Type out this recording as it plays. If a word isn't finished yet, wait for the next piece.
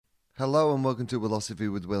Hello and welcome to Philosophy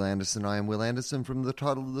with Will Anderson. I am Will Anderson from the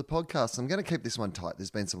title of the podcast. I'm going to keep this one tight. There's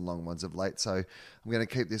been some long ones of late, so I'm going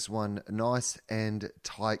to keep this one nice and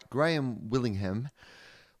tight. Graham Willingham.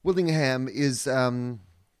 Willingham is, I don't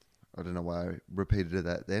know why I repeated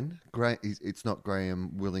that then. It's not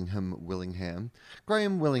Graham Willingham.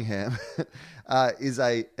 Graham Willingham is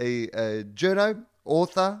a journo,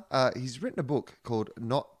 author. He's written a book called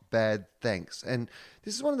Not Bad Thanks. And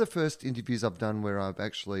this is one of the first interviews I've done where I've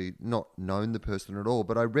actually not known the person at all,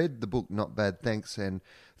 but I read the book Not Bad Thanks and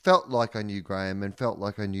felt like I knew Graham and felt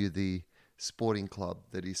like I knew the sporting club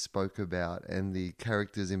that he spoke about and the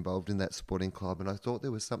characters involved in that sporting club. And I thought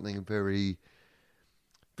there was something very,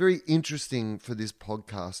 very interesting for this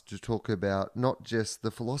podcast to talk about, not just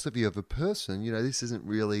the philosophy of a person. You know, this isn't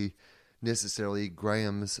really necessarily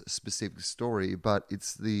Graham's specific story, but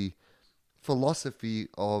it's the philosophy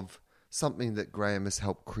of something that Graham has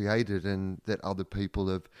helped created and that other people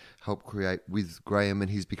have helped create with Graham and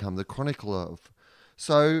he's become the chronicler of.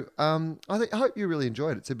 So I hope you really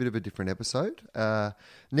enjoyed it. It's a bit of a different episode.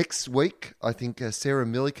 Next week, I think Sarah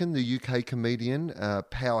Millican, the UK comedian,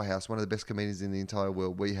 powerhouse, one of the best comedians in the entire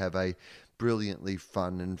world. We have a brilliantly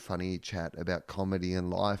fun and funny chat about comedy and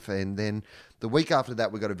life. And then the week after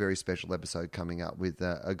that, we've got a very special episode coming up with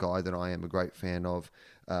a guy that I am a great fan of,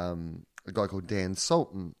 a guy called Dan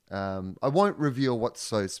Sultan. I won't reveal what's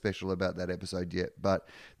so special about that episode yet, but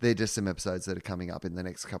they're just some episodes that are coming up in the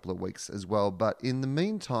next couple of weeks as well. But in the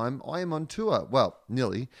meantime, I am on tour. Well,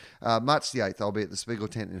 nearly. March the 8th, I'll be at the Spiegel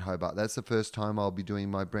Tent in Hobart. That's the first time I'll be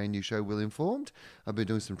doing my brand new show, Will Informed. I've been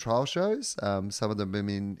doing some trial shows. Some of them have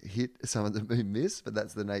been hit, some of them have been missed, but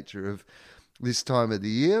that's the nature of this time of the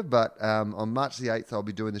year. But on March the 8th, I'll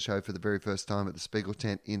be doing the show for the very first time at the Spiegel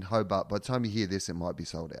Tent in Hobart. By the time you hear this, it might be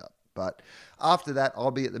sold out. But after that,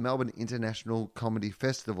 I'll be at the Melbourne International Comedy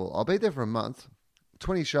Festival. I'll be there for a month,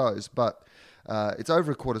 20 shows, but it's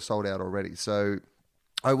over a quarter sold out already. So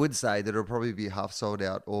I would say that it'll probably be half sold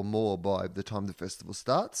out or more by the time the festival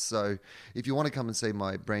starts. So if you want to come and see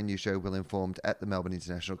my brand new show, Will Informed, at the Melbourne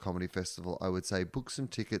International Comedy Festival, I would say book some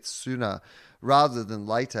tickets sooner rather than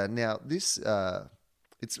later. Now, this...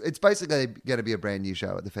 It's basically going to be a brand new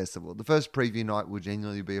show at the festival. The first preview night will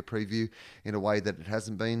genuinely be a preview in a way that it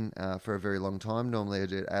hasn't been for a very long time. Normally I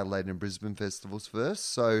do Adelaide and Brisbane festivals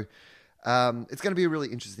first. So it's going to be a really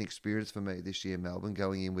interesting experience for me this year in Melbourne,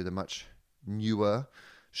 going in with a much newer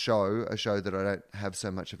show, a show that I don't have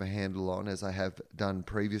so much of a handle on as I have done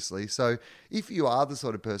previously. So if you are the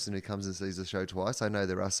sort of person who comes and sees the show twice, I know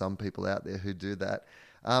there are some people out there who do that.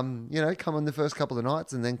 Come in the first couple of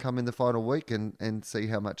nights and then come in the final week and see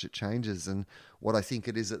how much it changes and what I think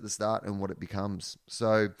it is at the start and what it becomes.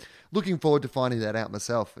 So looking forward to finding that out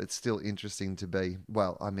myself. It's still interesting to be,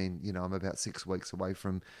 I'm about 6 weeks away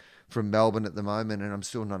from Melbourne at the moment and I'm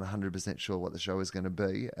still not 100% sure what the show is going to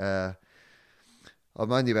be. I'm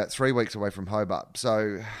only about 3 weeks away from Hobart,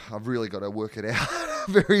 so I've really got to work it out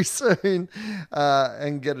very soon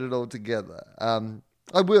and get it all together.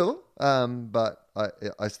 I will, but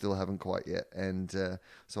I still haven't quite yet, and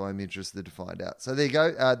so I'm interested to find out. So there you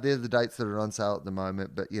go. They're the dates that are on sale at the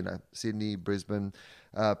moment, but, Sydney, Brisbane,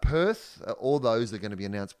 Perth, all those are going to be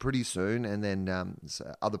announced pretty soon, and then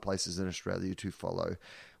other places in Australia to follow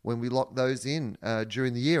when we lock those in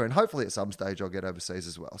during the year, and hopefully at some stage I'll get overseas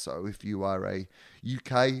as well. So if you are a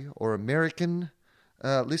UK or American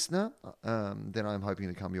listener, then I'm hoping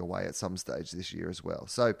to come your way at some stage this year as well.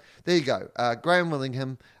 So there you go. Graham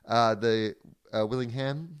Willingham,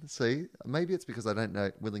 Willingham, see, maybe it's because I don't know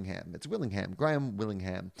Willingham. It's Willingham, Graham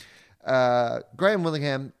Willingham. Graham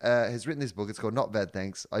Willingham has written this book. It's called Not Bad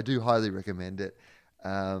Thanks. I do highly recommend it.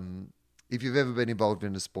 If you've ever been involved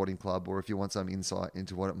in a sporting club or if you want some insight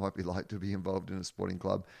into what it might be like to be involved in a sporting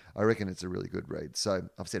club, I reckon it's a really good read. So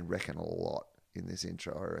I've said reckon a lot in this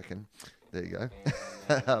intro, I reckon. There you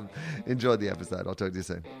go. Enjoy the episode. I'll talk to you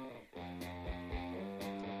soon.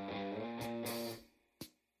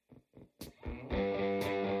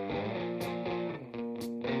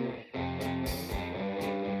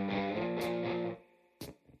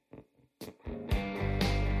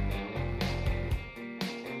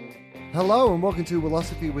 Hello and welcome to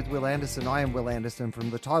Philosophy with Will Anderson. I am Will Anderson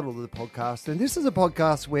from the title of the podcast, and this is a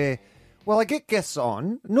podcast where, well, I get guests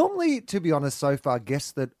on. Normally, to be honest, so far,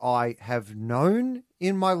 guests that I have known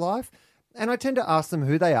in my life, and I tend to ask them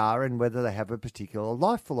who they are and whether they have a particular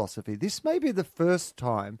life philosophy. This may be the first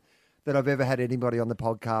time that I've ever had anybody on the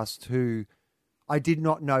podcast who I did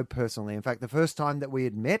not know personally. In fact, the first time that we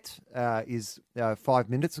had met is 5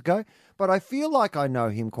 minutes ago, but I feel like I know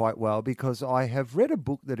him quite well because I have read a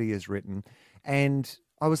book that he has written, and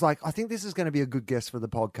I was like, I think this is going to be a good guest for the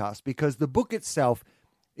podcast because the book itself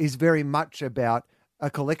is very much about a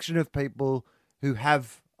collection of people who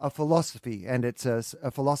have a philosophy, and it's a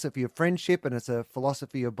philosophy of friendship, and it's a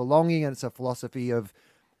philosophy of belonging, and it's a philosophy of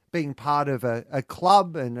being part of a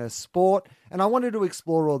club and a sport. And I wanted to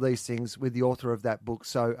explore all these things with the author of that book.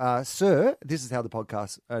 So, sir, this is how the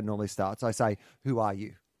podcast normally starts. I say, who are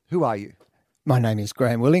you? Who are you? My name is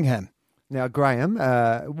Graham Willingham. Now, Graham,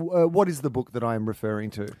 what is the book that I am referring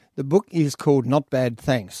to? The book is called Not Bad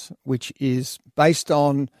Thanks, which is based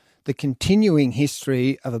on the continuing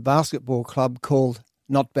history of a basketball club called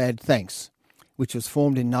Not Bad Thanks, which was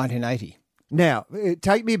formed in 1980. Now,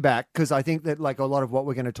 take me back, because I think that like a lot of what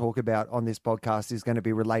we're going to talk about on this podcast is going to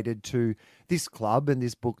be related to this club and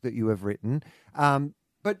this book that you have written.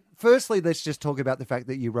 But firstly, let's just talk about the fact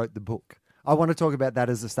that you wrote the book. I want to talk about that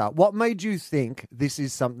as a start. What made you think this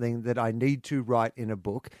is something that I need to write in a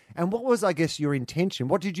book? And what was, I guess, your intention?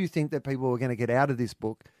 What did you think that people were going to get out of this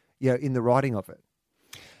book, in the writing of it?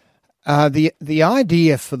 The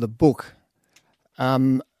idea for the book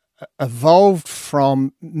evolved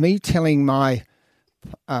from me telling my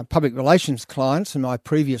public relations clients in my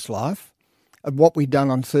previous life of what we'd done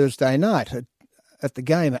on Thursday night at the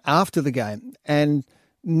game, after the game. And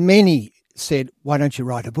many said, why don't you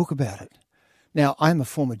write a book about it? Now, I'm a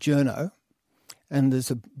former journo, and there's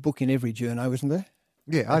a book in every journo, isn't there?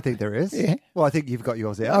 Yeah, I think there is. Yeah. Well, I think you've got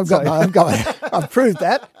yours out. I've got it. I've proved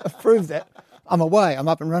that. I'm away. I'm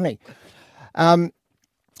up and running. And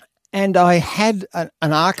I had an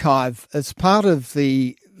archive as part of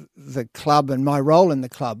the club and my role in the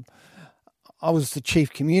club. I was the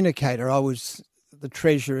chief communicator. I was the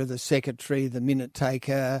treasurer, the secretary, the minute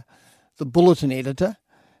taker, the bulletin editor.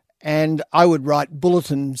 And I would write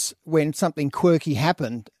bulletins when something quirky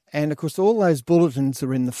happened. And, of course, all those bulletins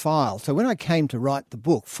are in the file. So when I came to write the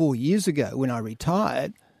book 4 years ago, when I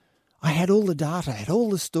retired, I had all the data, I had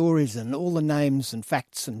all the stories and all the names and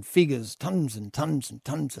facts and figures, tons and tons and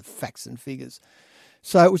tons of facts and figures.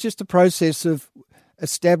 So it was just a process of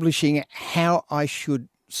establishing how I should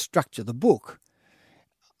structure the book.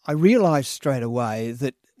 I realised straight away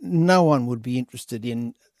that no one would be interested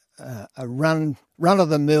in a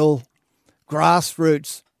run-of-the-mill,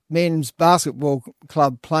 grassroots men's basketball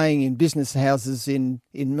club playing in business houses in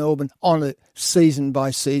Melbourne on a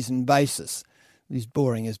season-by-season basis. It is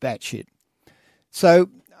boring as batshit. So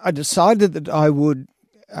I decided that I would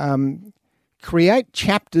create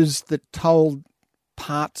chapters that told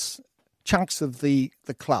chunks of the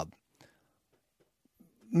club.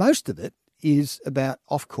 Most of it is about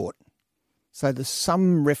off-court. So there's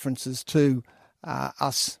some references to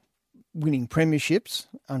us winning premierships.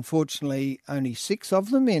 Unfortunately, only 6 of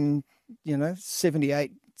them in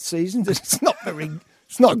 78 seasons. It's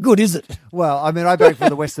not good, is it? Well, I mean, I backed for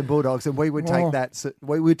the Western Bulldogs, and we would take that.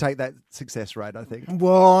 We would take that success rate, I think.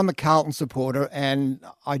 Well, I'm a Carlton supporter, and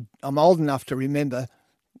I'm old enough to remember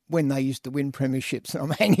when they used to win premierships, and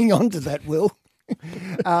I'm hanging on to that, Will.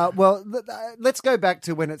 Well, let's go back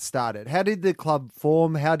to when it started. How did the club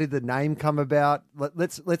form? How did the name come about?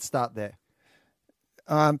 Let's start there.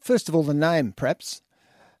 First of all, the name, perhaps.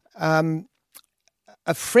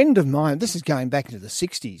 A friend of mine, this is going back into the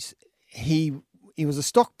 60s, he was a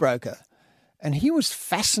stockbroker, and he was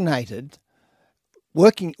fascinated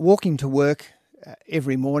walking to work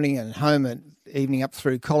every morning and home at evening up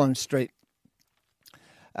through Collins Street.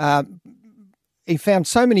 He found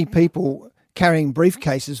so many people carrying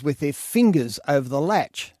briefcases with their fingers over the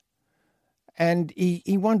latch, and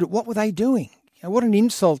he wondered, what were they doing? What an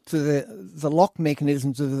insult to the lock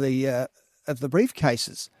mechanisms of the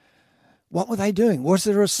briefcases. What were they doing? Was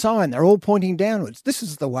there a sign? They're all pointing downwards. This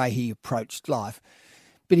is the way he approached life.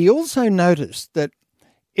 But he also noticed that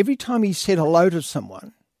every time he said hello to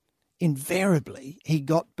someone, invariably he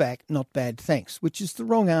got back not bad thanks, which is the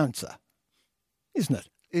wrong answer, isn't it?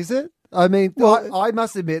 Is it? I mean, well, I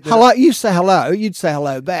must admit that... Hello, you say hello, you'd say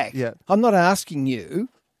hello back. Yeah. I'm not asking you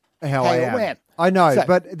how I am. I know, so,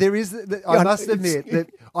 but there is... I must admit that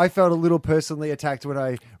I felt a little personally attacked when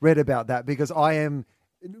I read about that, because I am,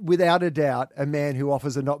 without a doubt, a man who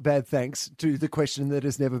offers a not bad thanks to the question that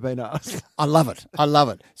has never been asked. I love it. I love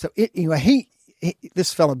it. So anyway,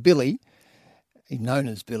 this fella, Billy, he's known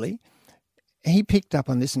as Billy, he picked up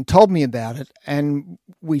on this and told me about it, and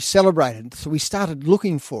we celebrated. So we started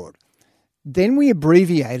looking for it. Then we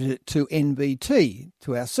abbreviated it to NBT,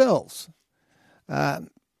 to ourselves. G'day,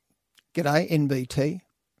 NBT.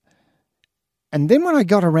 And then when I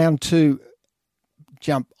got around to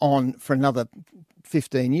jump on for another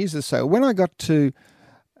 15 years or so, when I got to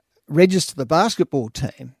register the basketball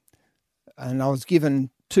team, and I was given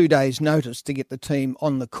 2 days' notice to get the team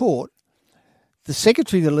on the court, the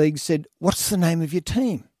secretary of the league said, "What's the name of your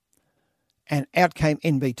team?" and out came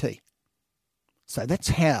NBT. So that's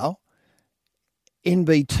how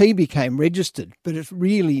NBT became registered, but it's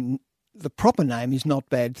really, the proper name is Not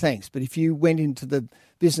Bad Thanks. But if you went into the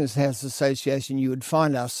Business House Association, you would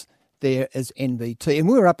find us there as NBT. And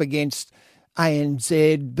we were up against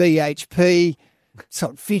ANZ, BHP,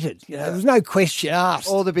 so fitted. There was no question asked.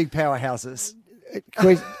 All the big powerhouses.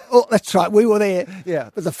 Oh, that's right, we were there. Yeah.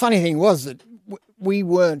 But the funny thing was that we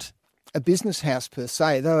weren't a business house per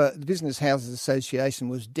se, though the Business Houses Association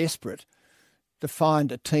was desperate to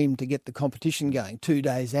find a team to get the competition going 2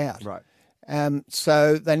 days out. Right.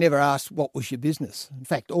 So they never asked what was your business. In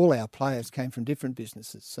fact, all our players came from different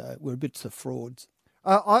businesses, so we're a bit of frauds.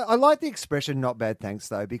 I like the expression "not bad thanks"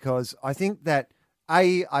 though, because I think that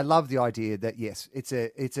I love the idea that yes, it's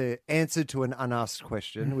a answer to an unasked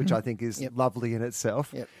question, which I think is lovely in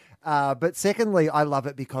itself. Yep. But secondly, I love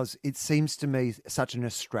it because it seems to me such an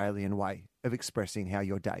Australian way of expressing how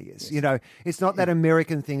your day is. Yes. It's not that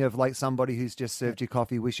American thing of like somebody who's just served you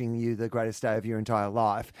coffee wishing you the greatest day of your entire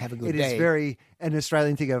life. Have a good day. day. It is very an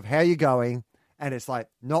Australian thing of how you going, and it's like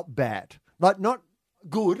not bad, like not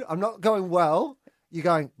good. I'm not going well. You're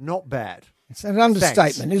going not bad. It's an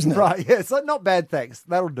understatement, Thanks. isn't it? Right, yeah. It's like not bad, thanks.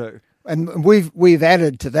 That'll do. And we've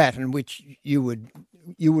added to that, and which you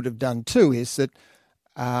would have done too, is that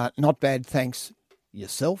not bad thanks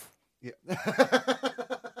yourself. Yeah.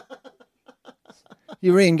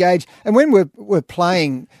 You re-engage. And when we're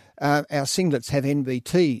playing, our singlets have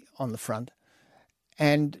NBT on the front,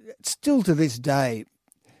 and still to this day,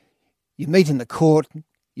 you meet in the court,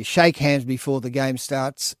 you shake hands before the game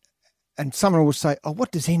starts, and someone will say, "Oh,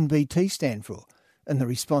 what does NBT stand for?" And the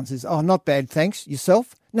response is, "Oh, not bad, thanks.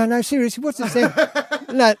 Yourself?" No, seriously, what's it stand?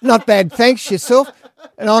 No, not bad, thanks. Yourself?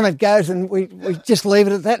 And on it goes, and we just leave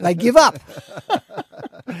it at that, and they give up.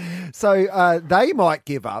 So they might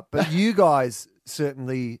give up, but you guys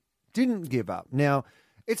certainly didn't give up. Now,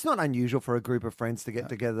 it's not unusual for a group of friends to get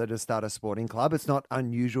together to start a sporting club. It's not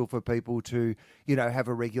unusual for people to, have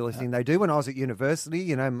a regular thing they do. When I was at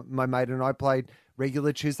university, my mate and I played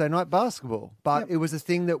regular Tuesday night basketball. But it was a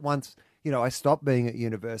thing that once, I stopped being at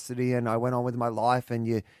university and I went on with my life,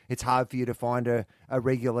 and it's hard for you to find a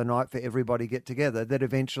regular night for everybody to get together, that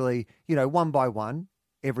eventually, one by one,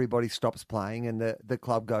 everybody stops playing and the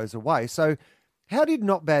club goes away. So how did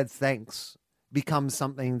Not Bad Thanks become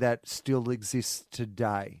something that still exists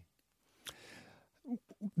today?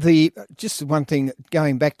 Just one thing,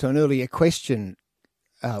 going back to an earlier question,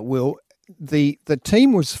 Will, the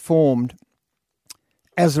team was formed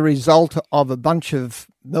as a result of a bunch of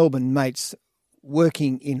Melbourne mates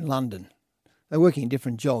working in London. They're working in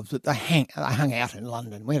different jobs, but they hung out in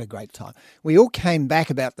London. We had a great time. We all came back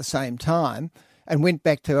about the same time and went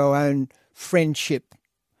back to our own friendship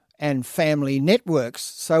and family networks.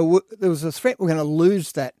 So there was a threat we're going to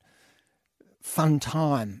lose that fun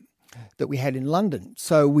time that we had in London.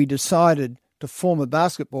 So we decided to form a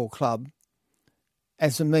basketball club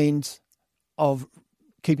as a means of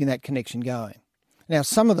keeping that connection going. Now,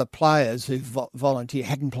 some of the players who volunteered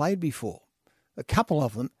hadn't played before. A couple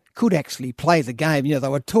of them could actually play the game. They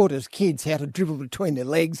were taught as kids how to dribble between their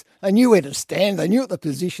legs. They knew where to stand. They knew what the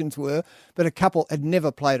positions were, but a couple had never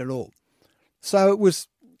played at all. So it was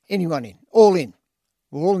anyone in, all in.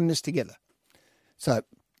 We're all in this together.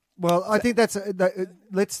 Well, I think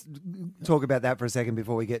let's talk about that for a second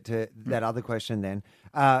before we get to that other question then,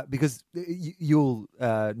 because you'll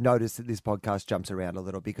notice that this podcast jumps around a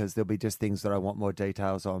little because there'll be just things that I want more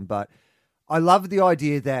details on. But I love the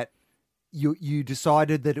idea that you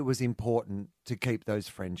decided that it was important to keep those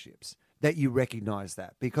friendships, that you recognise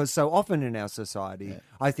that, because so often in our society,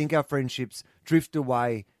 I think our friendships drift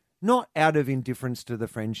away, not out of indifference to the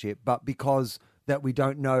friendship, but because that we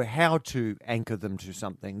don't know how to anchor them to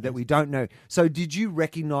something, that we don't know. So did you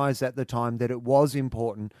recognise at the time that it was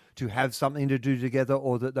important to have something to do together,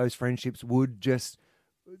 or that those friendships would just,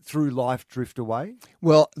 through life, drift away?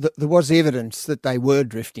 Well, there was evidence that they were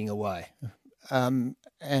drifting away. And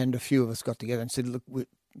a few of us got together and said, look,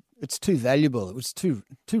 it's too valuable. It was too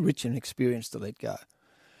rich an experience to let go.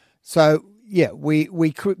 So, yeah,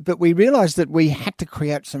 but we realised that we had to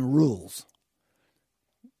create some rules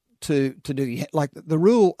to do. Like the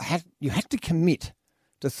rule, you had to commit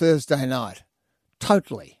to Thursday night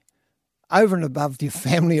totally, over and above your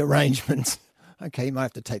family arrangements. Okay, you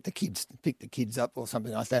might have to pick the kids up or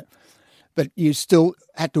something like that, but you still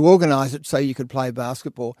had to organise it so you could play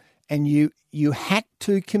basketball, and you had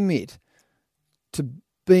to commit to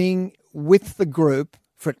being with the group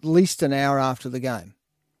for at least an hour after the game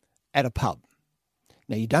at a pub.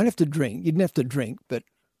 Now, you don't have to drink. You didn't have to drink, but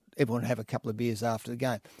everyone would have a couple of beers after the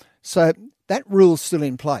game. So that rule's still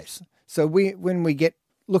in place. So when we get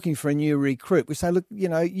looking for a new recruit, we say, look,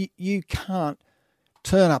 you can't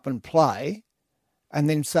turn up and play and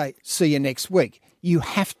then say, see you next week. You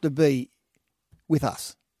have to be with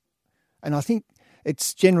us. And I think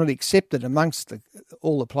it's generally accepted amongst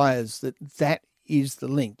all the players that is the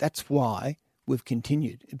link. That's why we've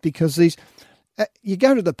continued. Because you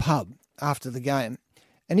go to the pub after the game,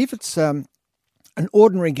 and if it's an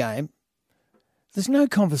ordinary game, there's no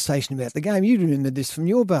conversation about the game. You remember this from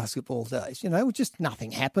your basketball days. Just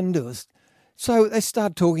nothing happened to us. So they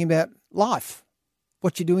start talking about life,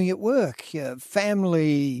 what you're doing at work, your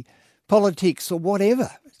family, politics or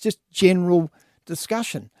whatever. It's just general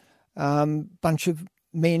discussion. Bunch of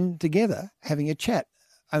men together having a chat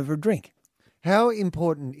over a drink. How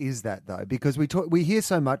important is that, though? Because we hear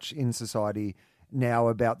so much in society now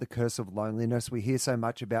about the curse of loneliness. We hear so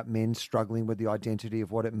much about men struggling with the identity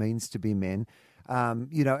of what it means to be men.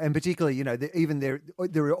 And particularly, even there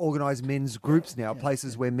are organised men's groups now,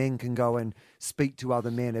 places where men can go and speak to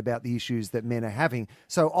other men about the issues that men are having.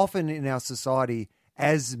 So often in our society,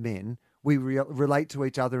 as men, we relate to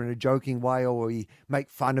each other in a joking way, or we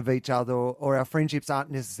make fun of each other, or our friendships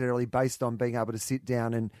aren't necessarily based on being able to sit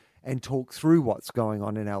down and talk through what's going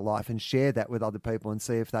on in our life and share that with other people and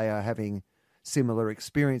see if they are having similar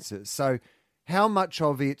experiences. So how much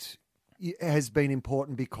of it has been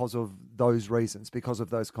important because of those reasons, because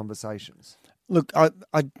of those conversations? Look, I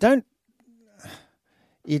don't...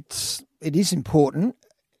 It is important.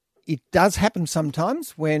 It does happen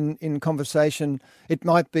sometimes when in conversation it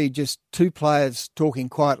might be just two players talking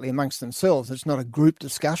quietly amongst themselves. It's not a group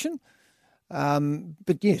discussion.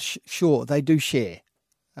 But yes, sure, they do share.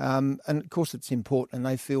 And of course it's important and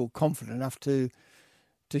they feel confident enough to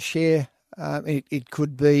share. It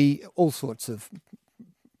could be all sorts of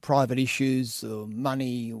private issues or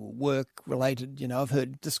money or work related. I've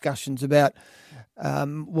heard discussions about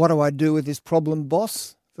what do I do with this problem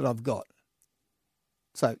boss that I've got.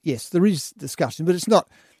 So yes, there is discussion, but it's not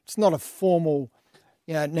a formal.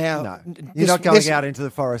 Now no. You're not going out into the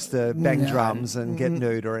forest to bang drums and get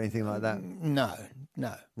nude or anything like that. No.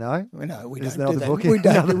 No, we don't. There's do another that. book. We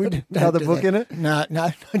don't. Another do book that. in it. No.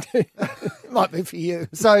 Might be for you.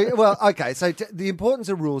 So, well, okay. So the importance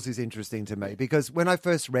of rules is interesting to me because when I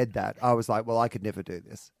first read that, I was like, well, I could never do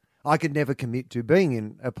this. I could never commit to being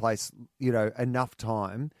in a place, enough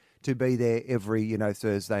time to be there every,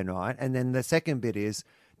 Thursday night. And then the second bit is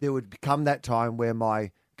there would come that time where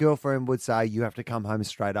my girlfriend would say, you have to come home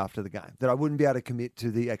straight after the game, that I wouldn't be able to commit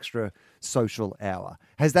to the extra social hour.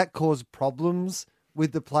 Has that caused problems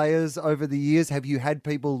with the players over the years? Have you had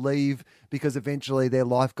people leave because eventually their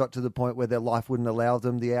life got to the point where their life wouldn't allow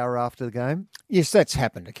them the hour after the game? Yes, that's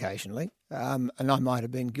happened occasionally. And I might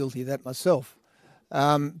have been guilty of that myself.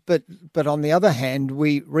 But on the other hand,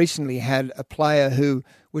 we recently had a player who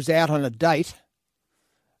was out on a date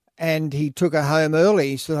and he took her home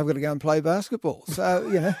early. He said, I've got to go and play basketball.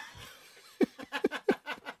 So,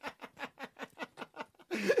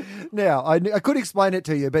 Now, I could explain it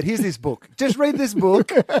to you, but here's this book. Just read this book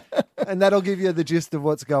and that'll give you the gist of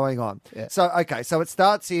what's going on. Yeah. So it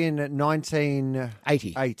starts in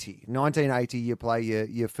 1980. 1980, you play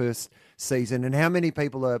your first season. And how many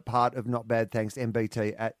people are part of Not Bad Thanks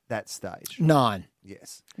MBT at that stage? 9.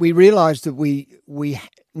 Yes. We realised that we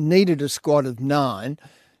needed a squad of 9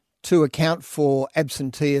 to account for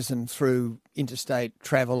absenteeism through interstate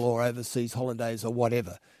travel or overseas holidays or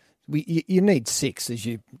whatever. You need 6, as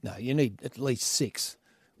you know. You need at least 6,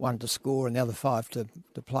 1 to score and the other 5 to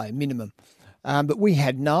play, minimum. But we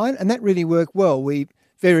had 9, and that really worked well. We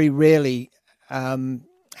very rarely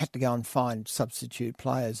had to go and find substitute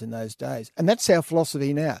players in those days. And that's our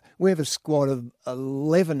philosophy now. We have a squad of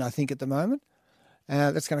 11, I think, at the moment.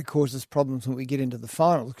 That's going to cause us problems when we get into the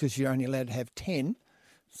finals because you're only allowed to have 10.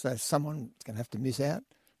 So someone's going to have to miss out.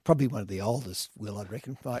 Probably one of the oldest, Will, I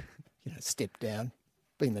reckon, might step down,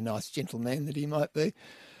 being the nice gentleman that he might be.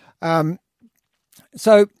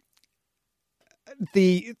 So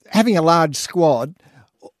having a large squad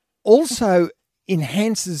also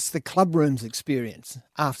enhances the club room's experience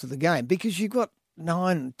after the game because you've got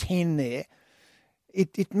 9, 10 there.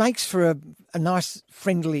 It makes for a nice,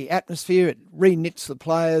 friendly atmosphere. It re-knits the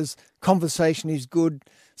players. Conversation is good.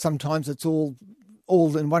 Sometimes it's all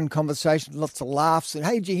in one conversation, lots of laughs. And,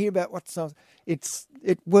 hey, did you hear about what's...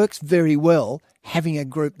 It works very well having a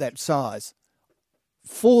group that size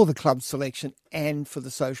for the club selection and for the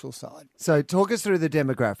social side. So talk us through the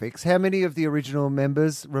demographics. How many of the original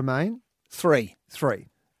members remain? 3. 3.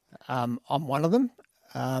 I'm one of them.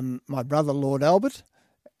 My brother, Lord Albert,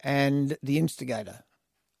 and the Instigator,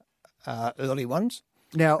 early ones.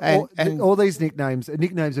 Now, And- all these nicknames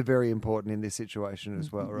are very important in this situation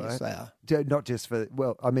as well, right? Yes, they are. Not just for,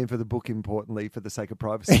 well, I mean for the book, importantly, for the sake of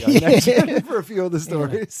privacy, I imagine, for a few of the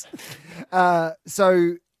stories.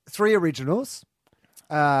 So 3 originals,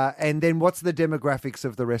 and then what's the demographics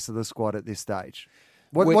of the rest of the squad at this stage?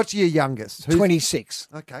 What's your youngest? 26.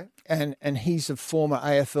 Okay. And he's a former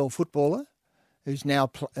AFL footballer who's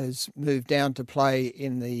now has moved down to play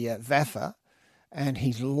in the VAFA, and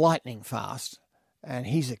he's lightning fast, and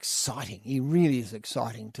he's exciting. He really is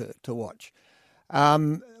exciting to watch.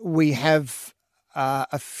 We have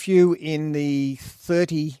a few in the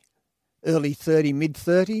early 30,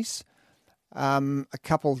 mid-30s, a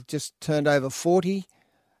couple just turned over 40,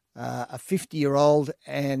 a 50-year-old,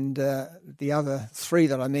 and the other 3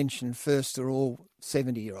 that I mentioned first are all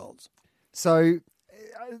 70-year-olds. So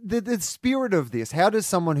the spirit of this, how does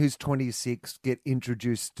someone who's 26 get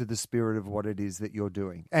introduced to the spirit of what it is that you're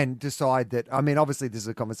doing and decide that, I mean, obviously this is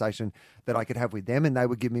a conversation that I could have with them and they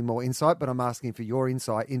would give me more insight, but I'm asking for your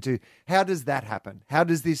insight into how does that happen? How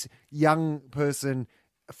does this young person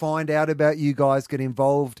find out about you guys, get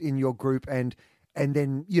involved in your group and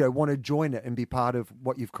then, want to join it and be part of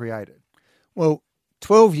what you've created? Well,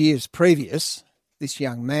 12 years previous, this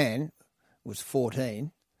young man was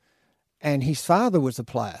 14 and his father was a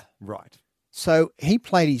player. Right. So he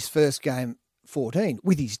played his first game 14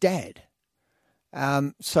 with his dad.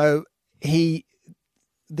 So he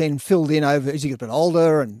then filled in over as he got a bit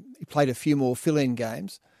older, and he played a few more fill-in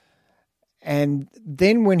games. And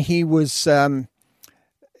then when he was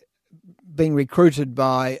being recruited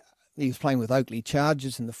he was playing with Oakley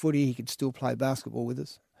Chargers in the footy, he could still play basketball with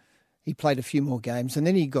us. He played a few more games, and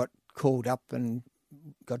then he got called up and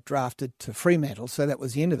got drafted to Fremantle, so that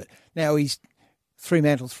was the end of it. Now he's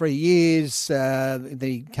Fremantle 3 years, then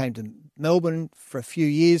he came to Melbourne for a few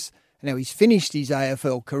years, and now he's finished his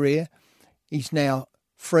AFL career. He's now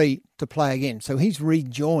free to play again, so he's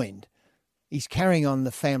rejoined. He's carrying on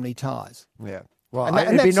the family ties. Yeah. Well, And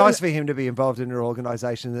it'd be that's- nice for him to be involved in an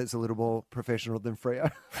organisation that's a little more professional than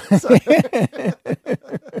Freo.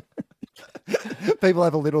 People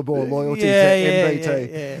have a little more loyalty to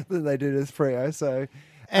MBT than they do to Freo. So,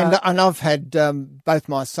 And I've had both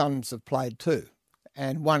my sons have played too,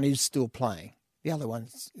 and one is still playing. The other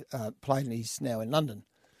one's played and he's now in London.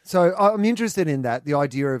 So I'm interested in that, the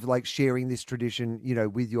idea of like sharing this tradition,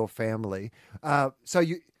 with your family. So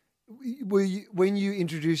when you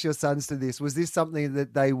introduced your sons to this, was this something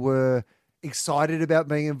that they were excited about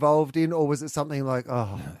being involved in, or was it something like, do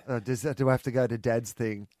I have to go to Dad's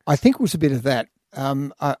thing? I think it was a bit of that.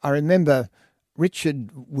 I remember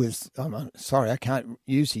Richard was, sorry, I can't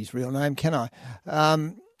use his real name, can I?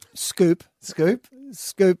 Scoop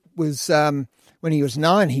was, when he was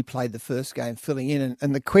 9, he played the first game filling in,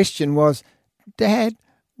 and the question was, Dad,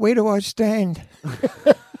 where do I stand?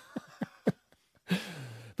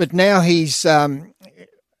 But now he's a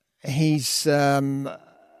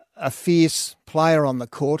fierce player on the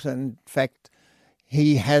court. And in fact,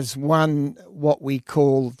 he has won what we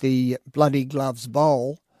call the Bloody Gloves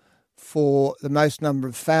Bowl for the most number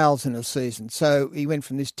of fouls in a season. So he went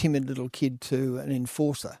from this timid little kid to an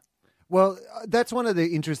enforcer. Well, that's one of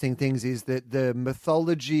the interesting things is that the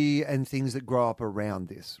mythology and things that grow up around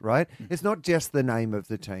this, right? It's not just the name of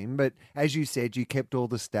the team, but as you said, you kept all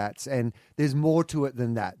the stats, and there's more to it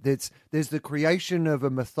than that. There's the creation of a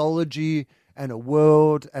mythology and a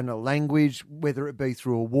world and a language, whether it be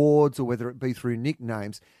through awards or whether it be through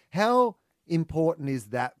nicknames. How important is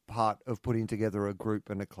that part of putting together a group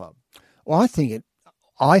and a club? Well, I think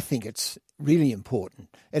it's really important.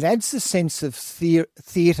 It adds a sense of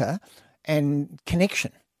theatre and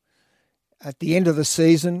connection. At the end of the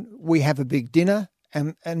season, we have a big dinner,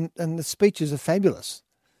 and the speeches are fabulous.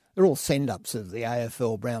 They're all send-ups of the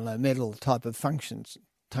AFL Brownlow Medal type of functions,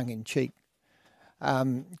 tongue-in-cheek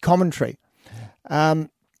commentary.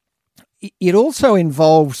 It also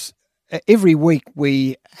involves, every week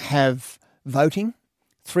we have voting.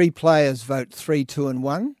 3 players vote 3, 2 and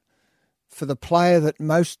 1 for the player that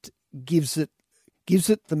most gives it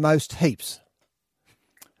the most heaps.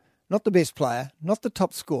 Not the best player, not the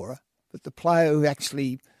top scorer, but the player who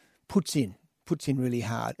actually puts in really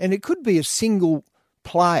hard. And it could be a single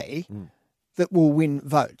play that will win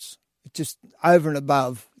votes, just over and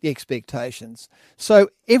above the expectations. So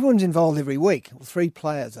everyone's involved every week. Well, 3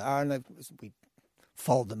 players are, and we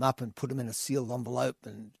fold them up and put them in a sealed envelope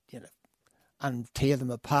and, tear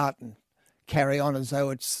them apart and carry on as though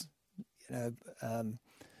it's,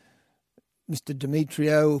 Mr.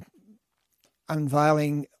 Demetrio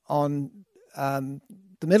unveiling on the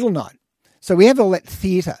medal night. So we have all that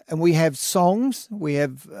theatre, and we have songs, we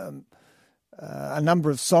have a number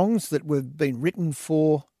of songs that have been written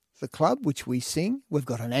for the club, which we sing. We've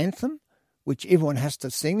got an anthem, which everyone has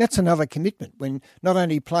to sing. That's another commitment. When not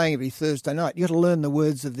only playing every Thursday night, you've got to learn the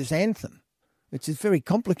words of this anthem, which is very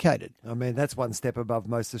complicated. I mean, that's one step above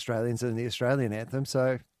most Australians in the Australian anthem.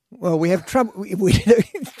 So, well, we have trouble.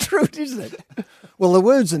 It's true, isn't it? Well, the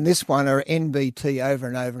words in this one are NBT over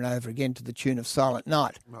and over and over again to the tune of Silent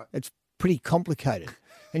Night. Right. It's pretty complicated.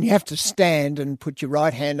 And you have to stand and put your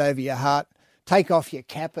right hand over your heart, take off your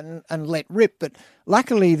cap and let rip. But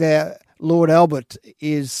luckily Lord Albert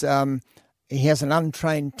is, he has an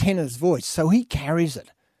untrained tenor's voice, so he carries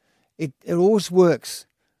it. It always works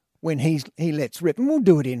when he lets rip. And we'll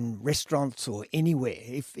do it in restaurants or anywhere.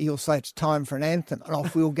 If he'll say it's time for an anthem, and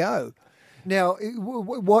off we'll go. now,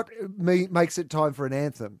 what makes it time for an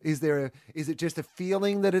anthem? Is it just a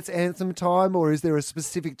feeling that it's anthem time, or is there a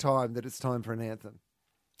specific time that it's time for an anthem?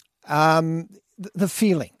 The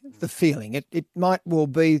feeling. It might well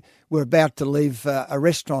be we're about to leave a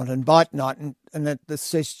restaurant and bite night, and the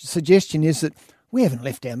suggestion is that we haven't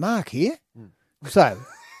left our mark here. So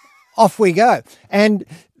off we go. And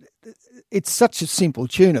it's such a simple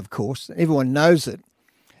tune, of course. Everyone knows it.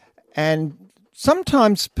 And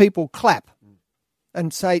sometimes people clap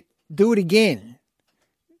and say, do it again.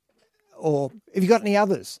 Or have you got any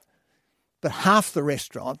others? But half the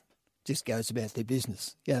restaurant just goes about their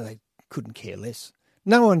business. They couldn't care less.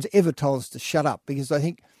 No one's ever told us to shut up, because I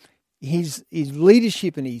think his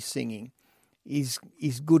leadership and his singing is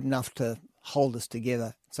good enough to hold us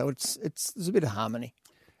together. So there's a bit of harmony.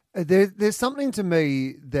 There's something to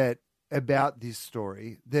me about this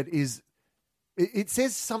story that is, it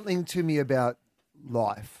says something to me about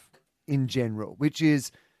life in general, which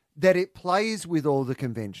is that it plays with all the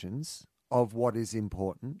conventions of what is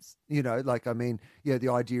important, the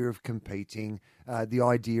idea of competing, the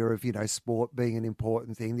idea of, sport being an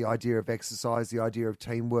important thing, the idea of exercise, the idea of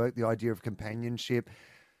teamwork, the idea of companionship.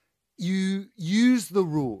 You use the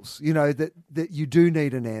rules, that you do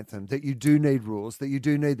need an anthem, that you do need rules, that you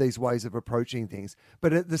do need these ways of approaching things.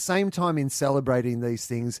 But at the same time, in celebrating these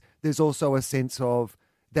things, there's also a sense of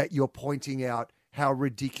that you're pointing out how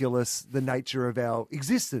ridiculous the nature of our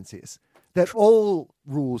existence is. That all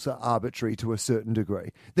rules are arbitrary to a certain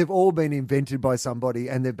degree. They've all been invented by somebody,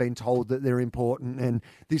 and they've been told that they're important, and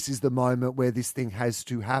this is the moment where this thing has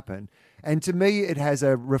to happen. And to me, it has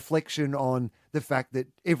a reflection on the fact that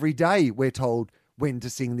every day we're told when to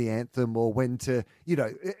sing the anthem, or when to,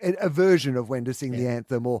 a version of when to sing the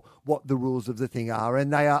anthem, or what the rules of the thing are.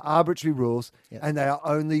 And they are arbitrary rules, and they are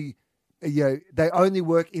only, they only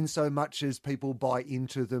work in so much as people buy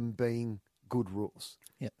into them being good rules.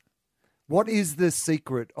 What is the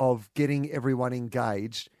secret of getting everyone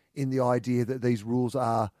engaged in the idea that these rules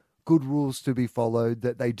are good rules to be followed,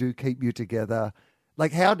 that they do keep you together?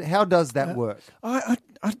 Like, how does that work? I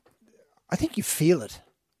think you feel it.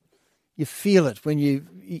 You feel it when you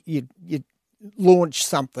launch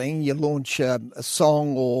something, you launch a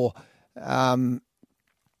song, or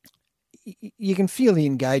you can feel the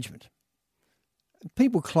engagement.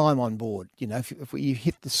 People climb on board. If you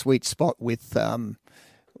hit the sweet spot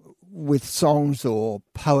with songs or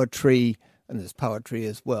poetry, and there's poetry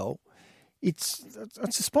as well, it's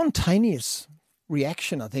a spontaneous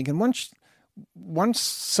reaction, I think. And once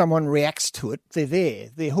someone reacts to it,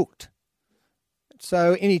 they're hooked.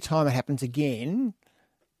 So any time it happens again,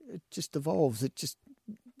 it just evolves. It's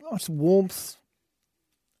warmth,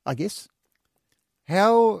 I guess.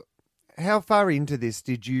 How far into this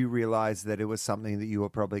did you realise that it was something that you were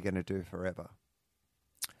probably going to do forever?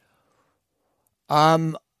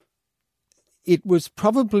 It was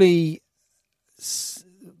probably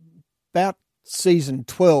about season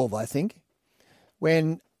 12, I think,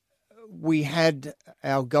 when we had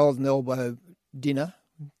our Golden Elbow dinner.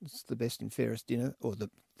 It's the best and fairest dinner, or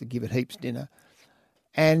the Give It Heaps dinner.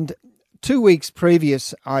 And 2 weeks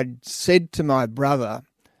previous, I'd said to my brother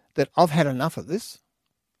that I've had enough of this.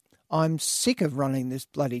 I'm sick of running this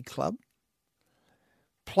bloody club.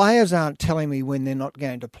 Players aren't telling me when they're not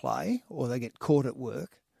going to play, or they get caught at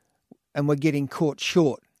work, and we're getting caught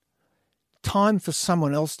short. Time for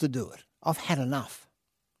someone else to do it. I've had enough.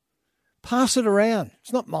 Pass it around.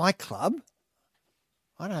 It's not my club.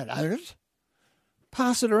 I don't own it.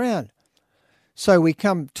 Pass it around. So we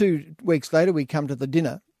come 2 weeks later, we come to the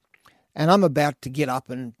dinner, and I'm about to get up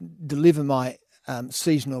and deliver my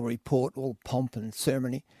seasonal report, all pomp and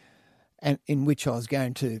ceremony, and in which I was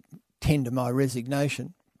going to tender my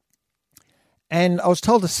resignation. And I was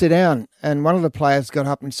told to sit down, and one of the players got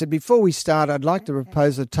up and said, before we start, I'd like to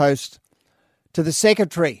propose a toast to the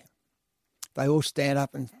secretary. They all stand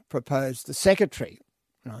up and propose the secretary.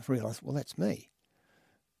 And I realised, well, that's me.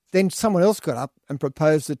 then someone else got up and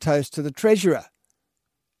proposed the toast to the treasurer.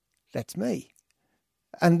 That's me.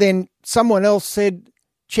 And then someone else said,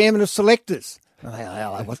 chairman of selectors. And I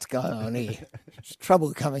thought, what's going on here? There's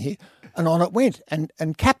trouble coming here. And on it went.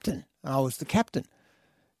 And captain. I was the captain.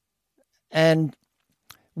 And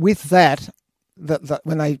with that,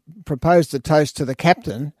 when they proposed the toast to the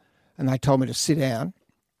captain and they told me to sit down,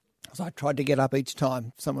 so I tried to get up each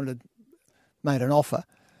time someone had made an offer,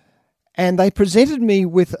 and they presented me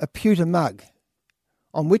with a pewter mug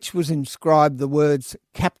on which was inscribed the words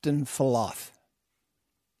 "Captain for Life."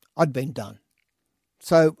 I'd been done.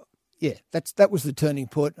 So, yeah, that was the turning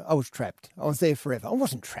point. I was trapped. I was there forever. I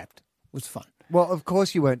wasn't trapped. It was fun. Well, of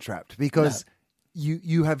course you weren't trapped because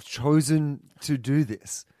you have chosen to do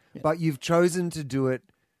this, but you've chosen to do it,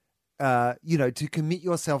 to commit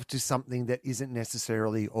yourself to something that isn't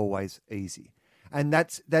necessarily always easy. And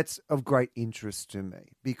that's of great interest to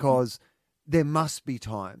me because there must be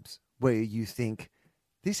times where you think,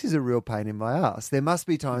 this is a real pain in my ass. There must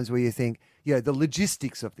be times where you think, the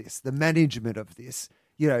logistics of this, the management of this,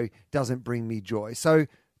 doesn't bring me joy. So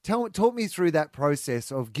talk me through that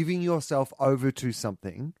process of giving yourself over to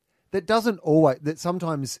something that that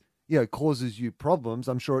sometimes, causes you problems.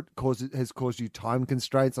 I'm sure it has caused you time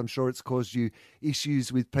constraints. I'm sure it's caused you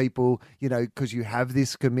issues with people, because you have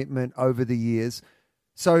this commitment over the years.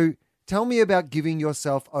 So tell me about giving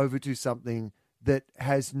yourself over to something that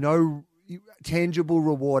has no tangible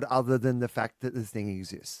reward other than the fact that the thing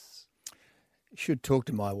exists. You should talk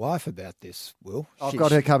to my wife about this, Will. I've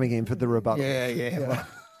got her coming in for the rebuttal. Yeah. Well,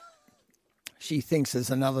 she thinks there's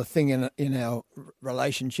another thing in our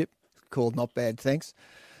relationship called not bad thanks.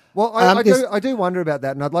 Well, I do wonder about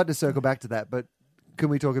that, and I'd like to circle back to that, but can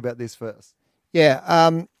we talk about this first?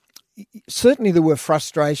 Yeah, certainly there were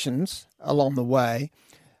frustrations along the way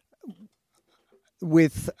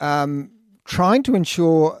with trying to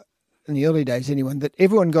ensure, in the early days anyway, that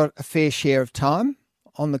everyone got a fair share of time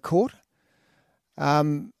on the court.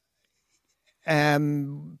 Payment,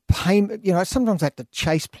 sometimes I had to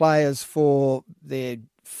chase players for their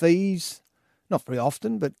fees, not very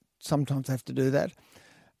often, but sometimes I have to do that.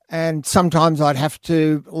 And sometimes I'd have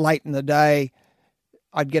to, late in the day,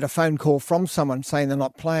 I'd get a phone call from someone saying they're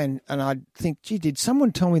not playing, and I'd think, gee, did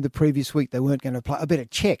someone tell me the previous week they weren't going to play? I better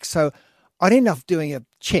check. So I'd end up doing a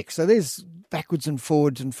check. So there's backwards and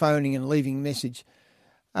forwards and phoning and leaving message.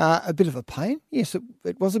 A bit of a pain. Yes,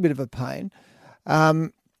 it was a bit of a pain.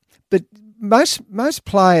 But most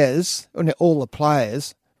players, or all the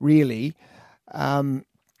players really,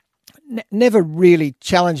 never really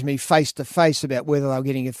challenged me face to face about whether they were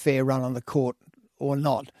getting a fair run on the court or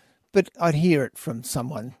not. But I'd hear it from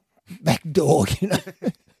someone back door,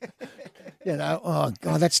 oh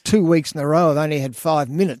God, that's 2 weeks in a row. I've only had 5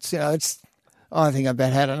 minutes. I think I've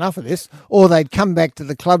about had enough of this. Or they'd come back to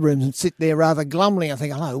the club rooms and sit there rather glumly. I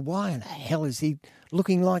think, oh, why in the hell is he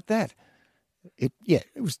looking like that? It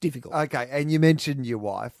was difficult. Okay, and you mentioned your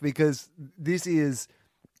wife because this is,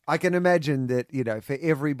 I can imagine that, for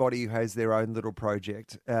everybody who has their own little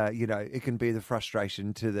project, it can be the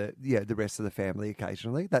frustration to the rest of the family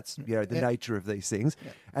occasionally. That's, the nature of these things.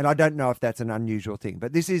 Yeah. And I don't know if that's an unusual thing,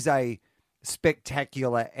 but this is a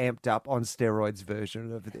spectacular, amped up on steroids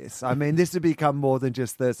version of this. I mean, this has become more than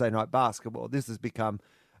just Thursday night basketball. This has become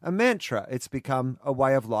a mantra. It's become a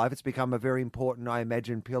way of life. It's become a very important, I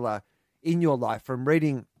imagine, pillar in your life. From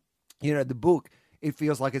reading, the book, it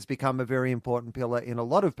feels like it's become a very important pillar in a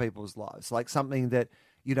lot of people's lives, like something that,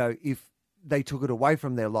 if they took it away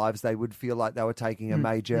from their lives, they would feel like they were taking a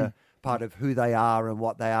major part of who they are and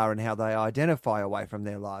what they are and how they identify away from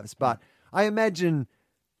their lives. But I imagine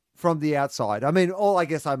from the outside, all I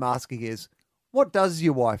guess I'm asking is, what does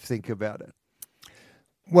your wife think about it?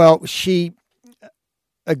 Well, she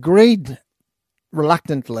agreed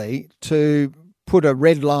reluctantly to put a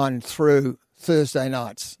red line through Thursday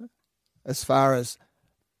nights as far as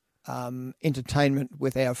entertainment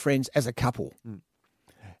with our friends as a couple.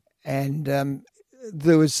 And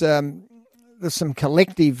there's some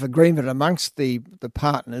collective agreement amongst the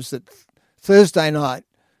partners that Thursday night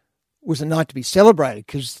was a night to be celebrated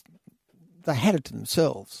because they had it to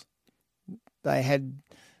themselves. They had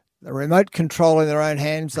the remote control in their own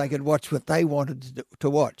hands. They could watch what they wanted to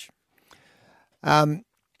watch. There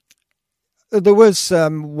was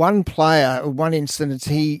one player, one instance,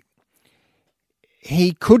 he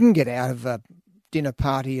couldn't get out of a dinner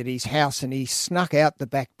party at his house and he snuck out the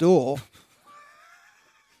back door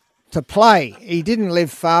to play. He didn't live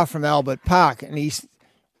far from Albert Park and he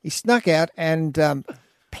snuck out and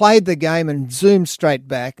played the game and zoomed straight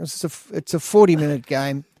back. It's a 40-minute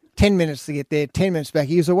game, 10 minutes to get there, 10 minutes back.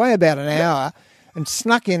 He was away about an hour and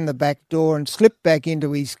snuck in the back door and slipped back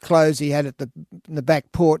into his clothes he had at the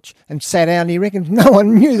back porch and sat down. He reckons no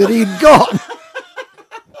one knew that he'd gone.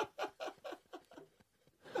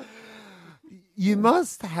 You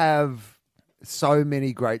must have so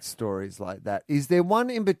many great stories like that. Is there one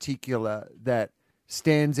in particular that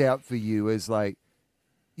stands out for you as like,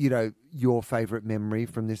 you know, your favourite memory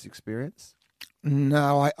from this experience?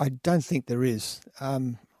 No, I don't think there is.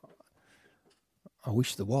 I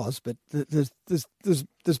wish there was, but there's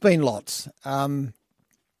been lots.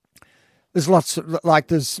 There's lots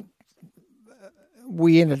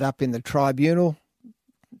we ended up in the tribunal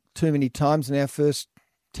too many times in our first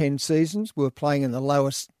 10 seasons. We were playing in the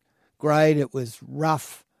lowest grade. It was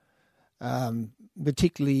rough,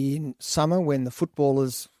 particularly in summer when the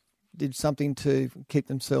footballers did something to keep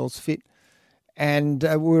themselves fit. And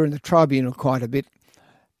we were in the tribunal quite a bit.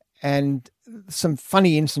 And some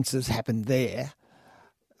funny instances happened there.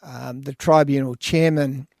 The tribunal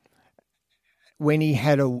chairman, when he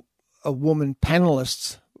had a woman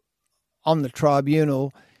panelist on the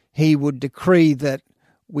tribunal, he would decree that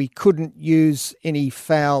we couldn't use any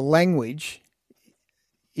foul language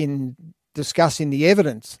in discussing the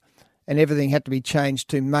evidence, and everything had to be changed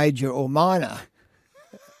to major or minor.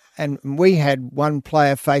 And we had one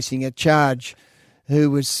player facing a charge who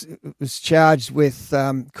was charged with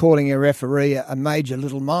calling a referee a major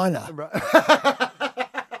little minor.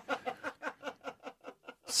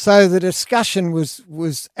 So the discussion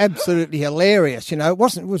was absolutely hilarious. You know, it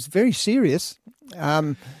was very serious.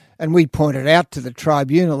 And we pointed out to the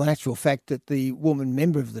tribunal, in actual fact, that the woman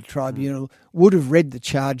member of the tribunal would have read the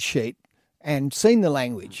charge sheet and seen the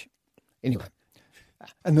language. Anyway,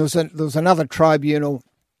 and there was another tribunal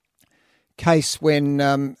case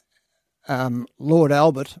when Lord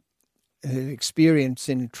Albert, who had experience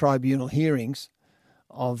in tribunal hearings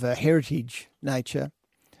of a heritage nature,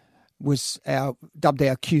 was dubbed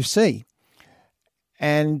our QC,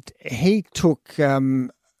 and he took a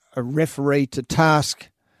referee to task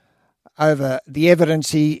over the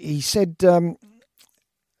evidence. He said,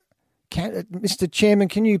 Mr. Chairman,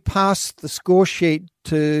 can you pass the score sheet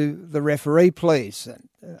to the referee, please?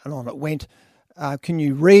 And on it went. Can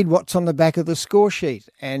you read what's on the back of the score sheet?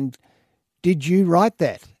 And did you write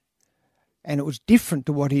that? And it was different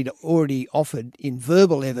to what he'd already offered in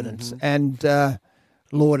verbal evidence. Mm-hmm. And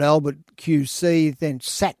Lord Albert QC then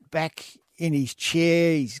sat back in his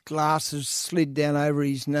chair, his glasses slid down over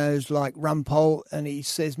his nose like rumpole, and he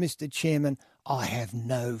says, Mr. Chairman, I have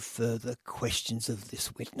no further questions of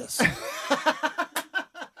this witness.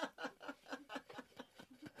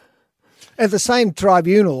 At the same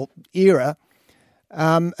tribunal era,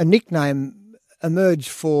 a nickname emerged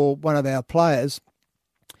for one of our players.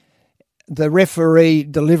 The referee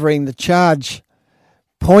delivering the charge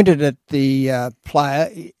pointed at the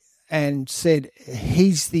player and said,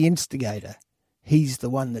 he's the instigator. He's the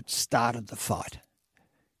one that started the fight.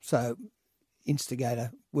 So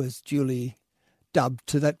instigator was duly dubbed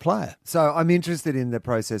to that player. So I'm interested in the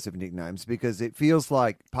process of nicknames because it feels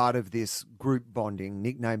like part of this group bonding,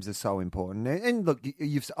 nicknames are so important. And look,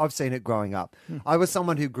 I've seen it growing up. I was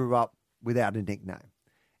someone who grew up without a nickname.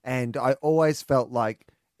 And I always felt like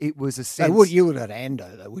it was a sense... You would get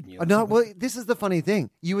Ando, though, wouldn't you? No, well, this is the funny thing.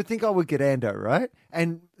 You would think I would get Ando, right?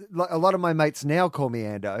 And a lot of my mates now call me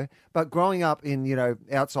Ando. But growing up in,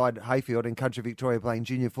 outside Hayfield in country Victoria, playing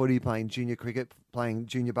junior footy, playing junior cricket, playing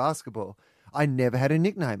junior basketball, I never had a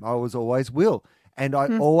nickname. I was always Will. And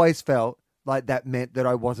I always felt like that meant that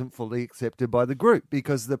I wasn't fully accepted by the group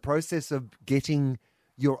because the process of getting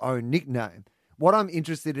your own nickname. What I'm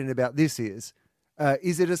interested in about this is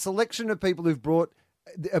it a selection of people who've brought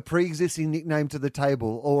a pre-existing nickname to the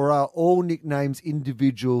table, or are all nicknames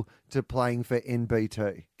individual to playing for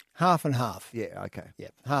NBT? Half and half. Yeah, okay. Yeah,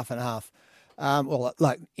 half and half. Well,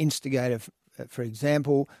 like Instigator, for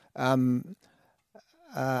example, a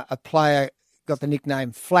player got the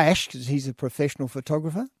nickname Flash because he's a professional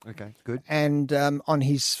photographer. Okay, good. And on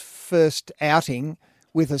his first outing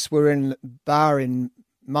with us, we're in a bar in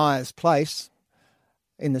Myers Place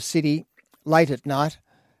in the city late at night,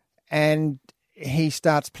 and he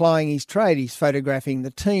starts plying his trade. He's photographing the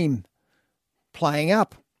team playing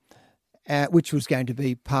up, which was going to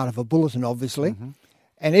be part of a bulletin, obviously. Mm-hmm.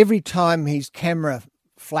 And every time his camera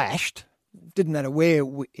flashed, didn't matter where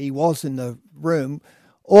he was in the room,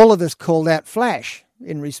 all of us called out Flash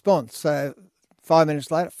in response. So 5 minutes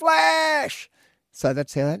later, Flash! So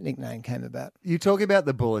that's how that nickname came about. You talk about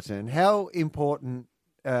the bulletin. How important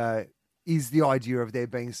is the idea of there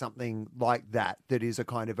being something like that is a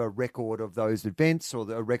kind of a record of those events or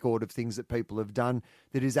a record of things that people have done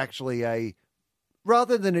that is actually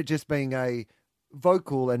rather than it just being a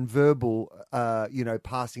vocal and verbal,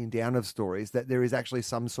 passing down of stories, that there is actually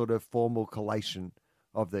some sort of formal collation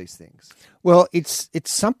of these things? Well, it's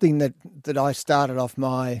something that I started off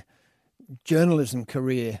my journalism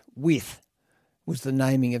career with, was the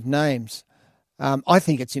naming of names. I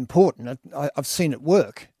think it's important. I've seen it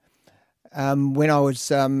work. When I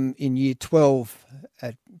was in year 12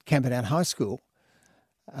 at Camperdown High School,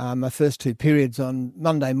 my first 2 periods on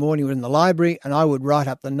Monday morning were in the library, and I would write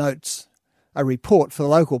up the notes, a report for the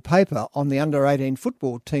local paper on the under-18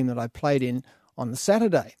 football team that I played in on the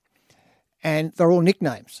Saturday. And they're all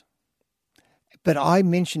nicknames. But I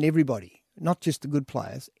mentioned everybody, not just the good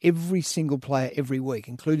players, every single player every week,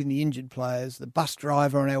 including the injured players, the bus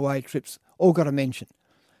driver on our away trips, all got a mention.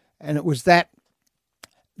 And it was that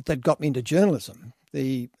got me into journalism.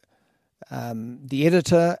 The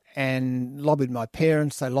editor and lobbied my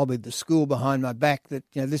parents. They lobbied the school behind my back that,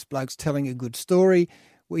 this bloke's telling a good story.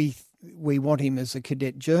 We want him as a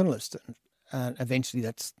cadet journalist. And eventually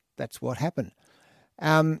that's what happened.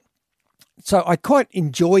 So I quite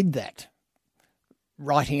enjoyed that,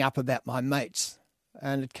 writing up about my mates,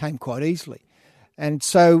 and it came quite easily. And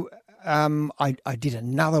so I did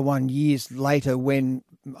another one years later when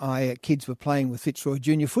my kids were playing with Fitzroy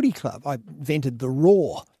Junior Footy Club. I invented the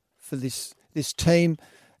Roar for this team,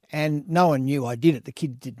 and no one knew I did it. The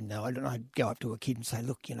kid didn't know. I'd go up to a kid and say,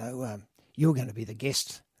 look, you're going to be the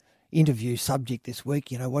guest interview subject this week.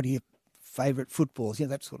 What are your favourite footballs?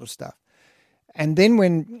 That sort of stuff. And then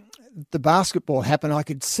when the basketball happened, I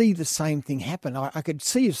could see the same thing happen. I could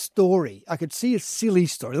see a story. I could see a silly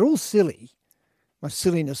story. They're all silly. My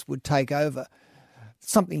silliness would take over.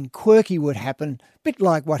 Something quirky would happen, a bit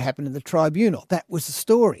like what happened in the Tribunal. That was the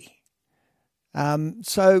story. And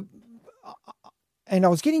I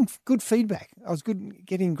was getting good feedback. I was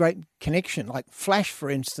getting great connection. Like Flash, for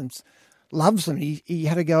instance, loves them. He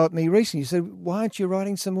had a go at me recently. He said, why aren't you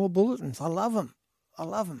writing some more bulletins? I love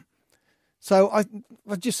them. So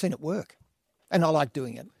I've just seen it work, and I like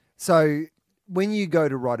doing it. So when you go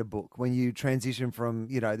to write a book, when you transition from,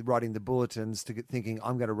 writing the bulletins to thinking,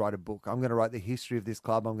 I'm going to write a book, I'm going to write the history of this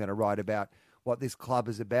club, I'm going to write about what this club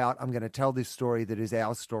is about, I'm going to tell this story that is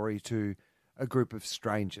our story to a group of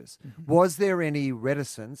strangers. Mm-hmm. Was there any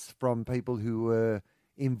reticence from people who were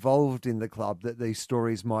involved in the club that these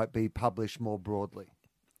stories might be published more broadly?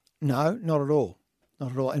 No, not at all.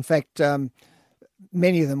 Not at all. In fact,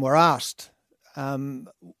 many of them were asked,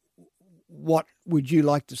 what would you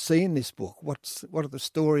like to see in this book? What are the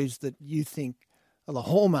stories that you think are the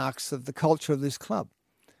hallmarks of the culture of this club?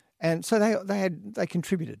 And so they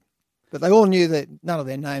contributed, but they all knew that none of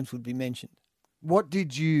their names would be mentioned. What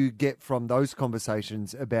did you get from those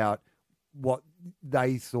conversations about what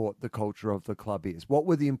they thought the culture of the club is? What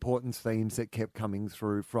were the important themes that kept coming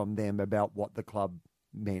through from them about what the club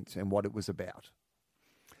meant and what it was about?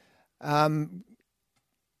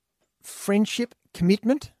 Friendship,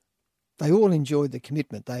 commitment. They all enjoyed the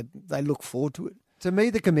commitment. They look forward to it. To me,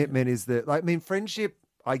 the commitment is friendship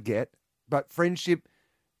I get, but friendship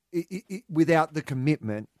without the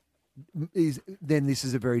commitment then this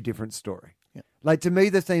is a very different story. Yeah. To me,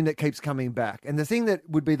 the theme that keeps coming back, and the thing that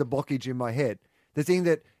would be the blockage in my head, the thing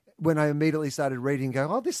that when I immediately started reading, go,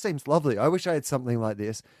 oh, this seems lovely. I wish I had something like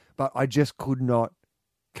this, but I just could not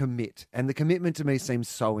commit. And the commitment to me seems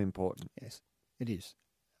so important. Yes, it is.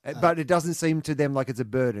 But it doesn't seem to them like it's a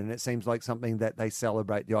burden. It seems like something that they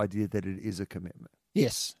celebrate, the idea that it is a commitment.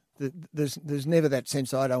 Yes. There's never that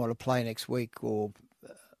sense, I don't want to play next week, or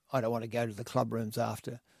I don't want to go to the club rooms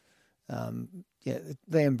after.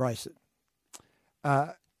 They embrace it.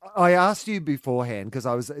 I asked you beforehand,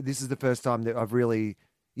 because this is the first time that I've really,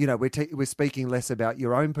 we're speaking less about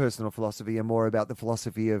your own personal philosophy and more about the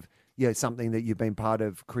philosophy of, something that you've been part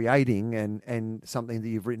of creating and something that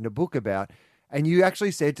you've written a book about. And you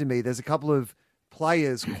actually said to me, there's a couple of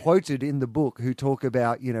players quoted in the book who talk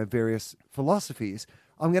about, various philosophies.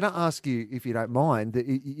 I'm going to ask you, if you don't mind,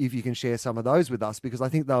 if you can share some of those with us, because I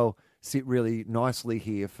think they'll sit really nicely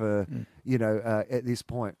here for, at this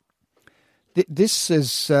point. This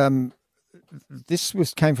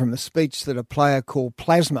came from a speech that a player called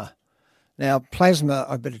Plasma. Now, Plasma,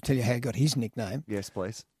 I better tell you how he got his nickname. Yes,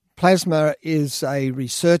 please. Plasma is a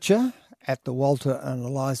researcher at the Walter and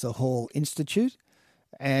Eliza Hall Institute,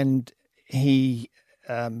 and he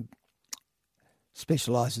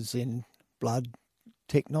specialises in blood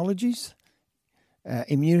technologies,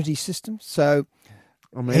 immunity systems. So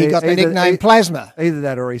he got the nickname Plasma. Either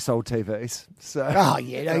that or he sold TVs. So. Oh,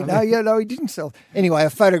 no, he didn't sell. Anyway,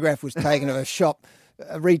 a photograph was taken of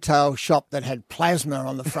a retail shop that had Plasma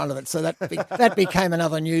on the front of it. So that became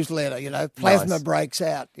another newsletter, Plasma nice. Breaks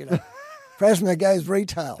out, Plasma goes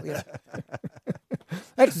retail,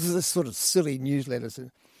 That's the sort of silly newsletters.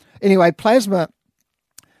 Anyway, Plasma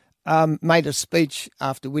made a speech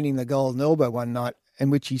after winning the Golden Elbow one night in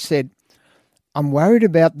which he said, "I'm worried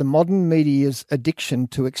about the modern media's addiction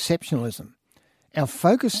to exceptionalism. Our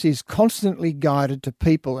focus is constantly guided to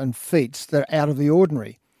people and feats that are out of the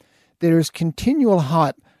ordinary. There is continual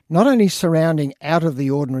hype not only surrounding out of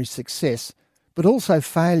the ordinary success, but also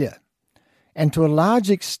failure. And to a large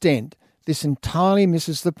extent, this entirely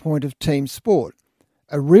misses the point of team sport.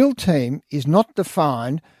 A real team is not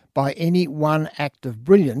defined by any one act of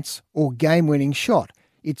brilliance or game-winning shot,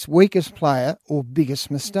 its weakest player or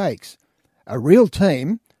biggest mistakes. A real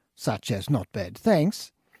team, such as Not Bad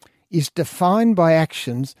Thanks, is defined by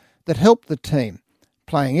actions that help the team,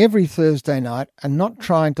 playing every Thursday night and not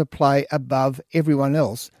trying to play above everyone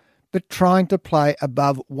else, but trying to play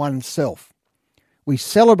above oneself. We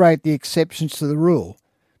celebrate the exceptions to the rule,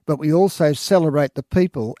 but we also celebrate the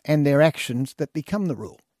people and their actions that become the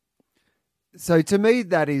rule." So to me,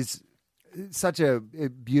 that is such a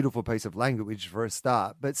beautiful piece of language for a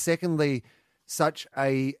start. But secondly, such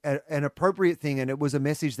an appropriate thing. And it was a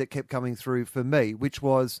message that kept coming through for me, which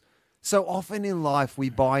was so often in life we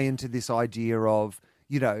buy into this idea of,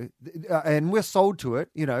 and we're sold to it,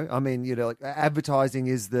 like advertising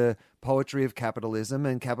is the poetry of capitalism,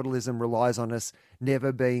 and capitalism relies on us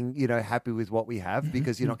never being, happy with what we have,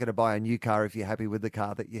 because you're not going to buy a new car if you're happy with the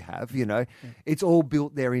car that you have, It's all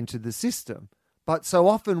built there into the system. But so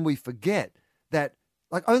often we forget that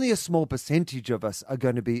like only a small percentage of us are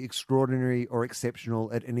going to be extraordinary or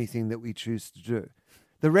exceptional at anything that we choose to do.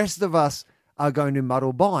 The rest of us are going to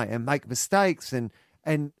muddle by and make mistakes, and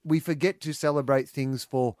we forget to celebrate things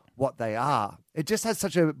for what they are. It just has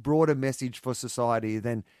such a broader message for society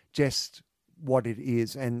than just what it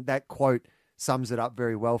is. And that quote sums it up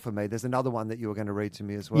very well for me. There's another one that you were going to read to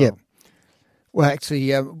me as well. Yeah. Well,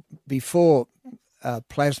 actually, before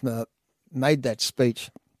Plasma made that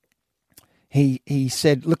speech, he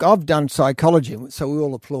said, "Look, I've done psychology," so we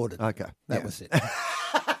all applauded. Okay. That was it.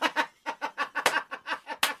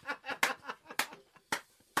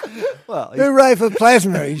 Well, hooray for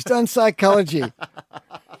Plasma. He's done psychology.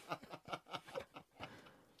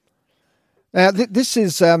 Now, this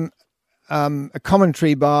is a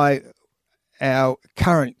commentary by our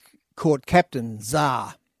current court captain,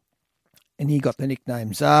 Tsar. And he got the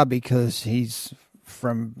nickname Tsar because he's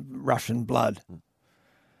from Russian blood.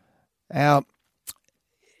 Now,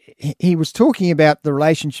 he was talking about the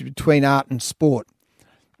relationship between art and sport.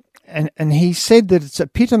 And he said that it's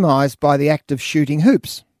epitomised by the act of shooting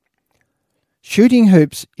hoops. Shooting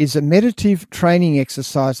hoops is a meditative training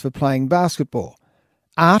exercise for playing basketball.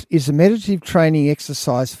 Art is a meditative training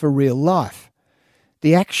exercise for real life.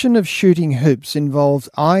 The action of shooting hoops involves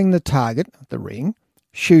eyeing the target, the ring,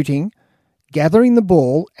 shooting, gathering the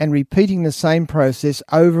ball, and repeating the same process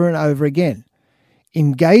over and over again.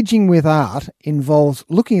 Engaging with art involves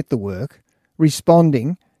looking at the work,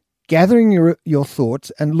 responding, gathering your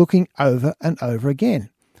thoughts, and looking over and over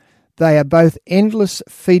again. They are both endless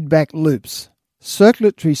feedback loops,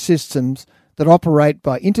 circulatory systems that operate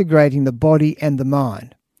by integrating the body and the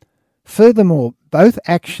mind. Furthermore, both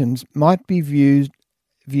actions might be viewed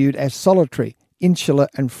as solitary, insular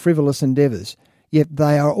and frivolous endeavours, yet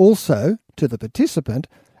they are also, to the participant,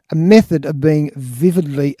 a method of being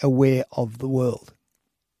vividly aware of the world.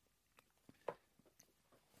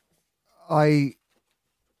 I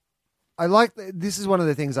like, this is one of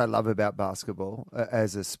the things I love about basketball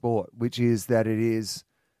as a sport, which is that it is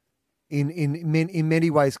in many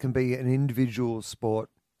ways can be an individual sport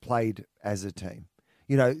played as a team.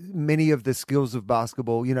 Many of the skills of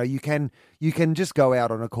basketball, you can just go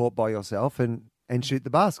out on a court by yourself and shoot the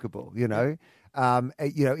basketball,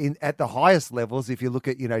 at the highest levels, if you look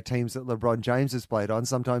at, teams that LeBron James has played on,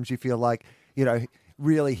 sometimes you feel like,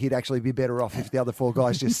 really he'd actually be better off if the other four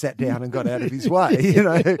guys just sat down and got out of his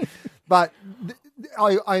way, But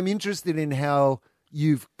I'm interested in how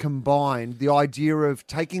you've combined the idea of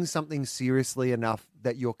taking something seriously enough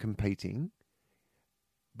that you're competing,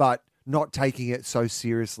 but not taking it so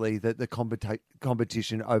seriously that the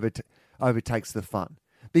competition overtakes the fun.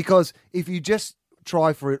 Because if you just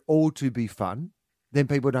try for it all to be fun, then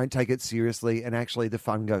people don't take it seriously and actually the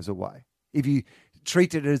fun goes away. If you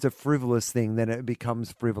treat it as a frivolous thing, then it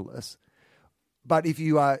becomes frivolous. But if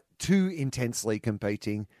you are too intensely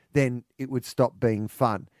competing, then it would stop being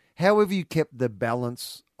fun. How have you kept the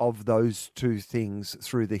balance of those two things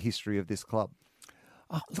through the history of this club?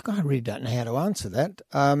 Oh, look, I really don't know how to answer that.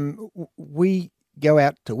 We go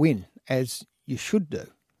out to win, as you should do.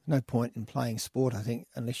 No point in playing sport, I think,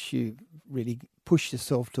 unless you really push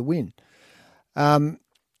yourself to win.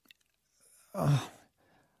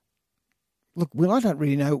 Look, Will, I don't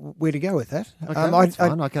really know where to go with that. Okay, that's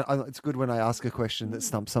fine. It's good when I ask a question that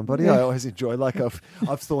stumps somebody. I always enjoy, like I've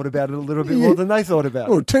thought about it a little bit more than they thought about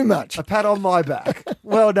it. Oh, too much. A pat on my back.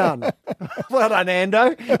 Well done. Well done,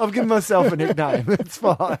 Ando. I've given myself a nickname. It's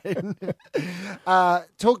fine.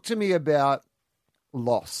 Talk to me about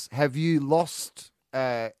loss. Have you lost?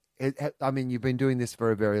 I mean, you've been doing this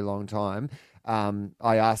for a very long time.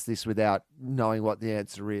 I asked this without knowing what the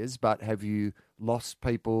answer is, but have you lost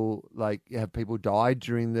people? Like, have people died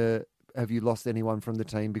during the? Have you lost anyone from the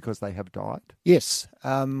team because they have died? Yes,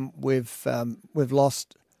 we've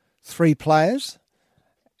lost 3 players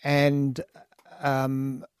and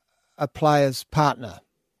a player's partner.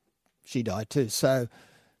 She died too. So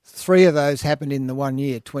 3 of those happened in the 1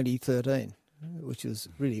 year, 2013, which was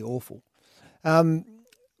really awful.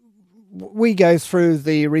 We go through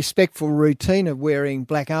the respectful routine of wearing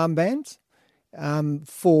black armbands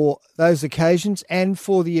for those occasions and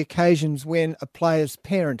for the occasions when a player's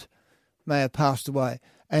parent may have passed away.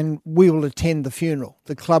 And we will attend the funeral.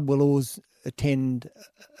 The club will always attend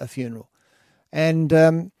a funeral. And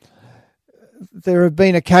there have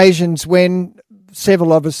been occasions when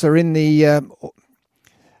several of us are in the...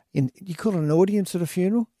 you call it an audience at a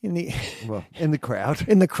funeral? In the crowd.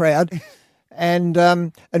 In the crowd. And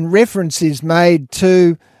reference is made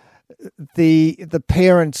to the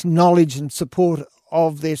parents' knowledge and support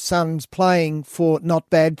of their sons playing for Not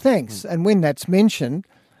Bad Thanks. And when that's mentioned,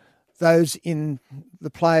 those in the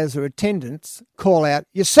players or attendants call out,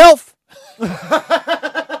 "Yourself!"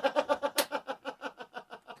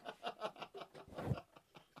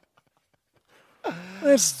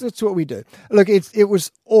 That's what we do. Look, it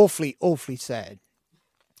was awfully sad.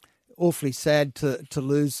 Awfully sad to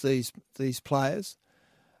lose these players.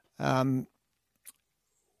 One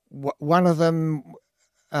of them,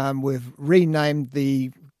 we've renamed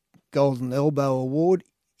the Golden Elbow Award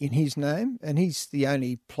in his name, and he's the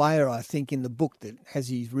only player, I think, in the book that has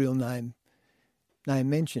his real name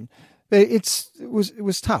mentioned. But it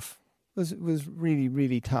was tough. It was really,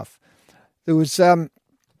 really tough. There was a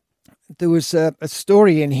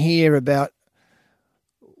story in here about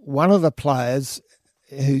one of the players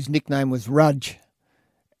whose nickname was Rudge,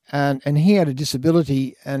 and he had a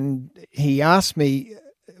disability, and he asked me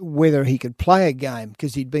whether he could play a game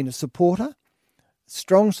because he'd been a supporter,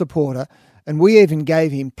 strong supporter, and we even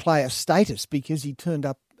gave him player status because he turned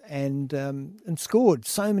up and scored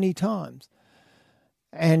so many times.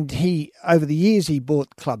 And he, over the years, he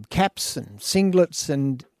bought club caps and singlets,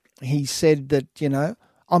 and he said that,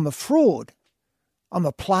 I'm a fraud. I'm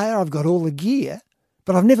a player, I've got all the gear,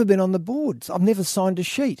 but I've never been on the boards. I've never signed a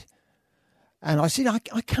sheet. And I said, I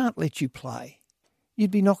can't let you play. You'd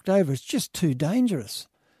be knocked over. It's just too dangerous.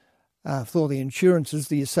 For the insurances,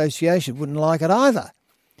 the association wouldn't like it either.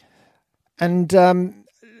 And a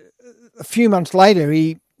few months later,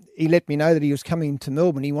 he let me know that he was coming to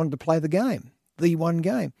Melbourne. He wanted to play the one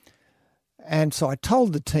game. And so I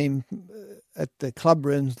told the team at the club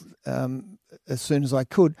rooms as soon as I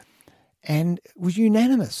could, and it was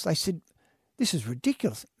unanimous. They said, "This is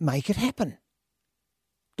ridiculous. Make it happen.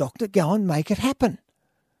 Doctor, go and make it happen.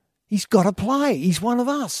 He's got to play. He's one of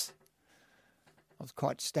us." I was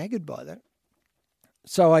quite staggered by that.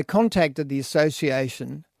 So I contacted the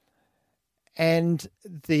association, and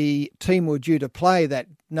the team were due to play that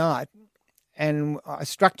night, and I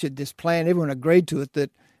structured this plan. Everyone agreed to it,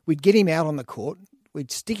 that we'd get him out on the court,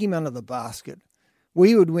 we'd stick him under the basket,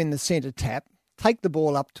 we would win the centre tap, take the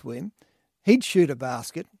ball up to him, he'd shoot a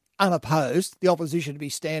basket, unopposed, the opposition would be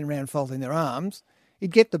standing around folding their arms,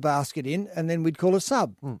 he'd get the basket in, and then we'd call a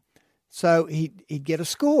sub. So he'd get a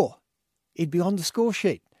score. He'd be on the score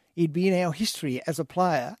sheet. He'd be in our history as a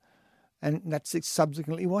player, and that's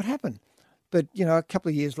subsequently what happened. But, a couple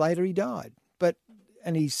of years later, he died.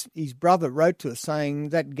 And his brother wrote to us saying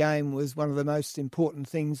that game was one of the most important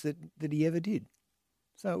things that he ever did.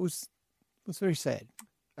 So it was very sad.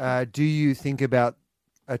 Do you think about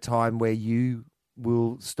a time where you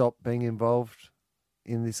will stop being involved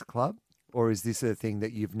in this club? Or is this a thing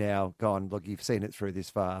that you've now gone, look, you've seen it through this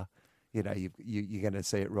far, you're going to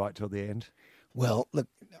see it right till the end? Well, look,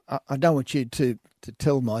 I don't want you to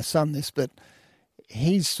tell my son this, but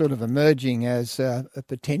he's sort of emerging as a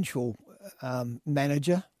potential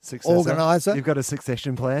manager, successor, organiser. You've got a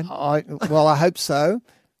succession plan? I hope so.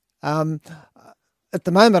 At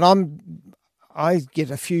the moment, I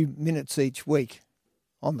get a few minutes each week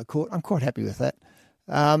on the court. I'm quite happy with that.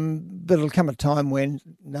 But it'll come a time when,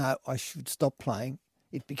 no, I should stop playing.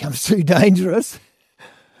 It becomes too dangerous.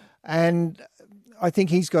 And I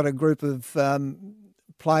think he's got a group of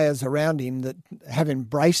players around him that have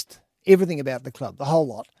embraced everything about the club, the whole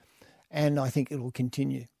lot. And I think it will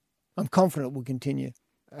continue. I'm confident we'll continue.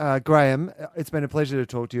 Graham, it's been a pleasure to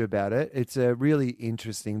talk to you about it. It's a really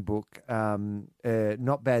interesting book.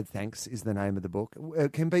 Not Bad Thanks is the name of the book.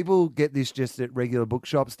 Can people get this just at regular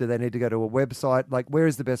bookshops? Do they need to go to a website? Like, where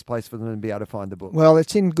is the best place for them to be able to find the book? Well,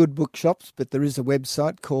 it's in good bookshops, but there is a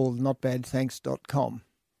website called notbadthanks.com.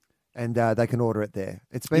 And they can order it there.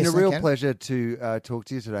 It's been Yes, a real they can. pleasure to talk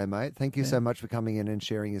to you today, mate. Thank you so much for coming in and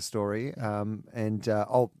sharing your story.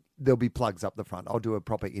 There'll be plugs up the front. I'll do a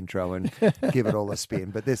proper intro and give it all a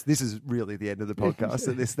spin. But this is really the end of the podcast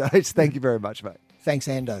at this stage. Thank you very much, mate. Thanks,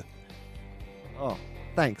 Ando. Oh,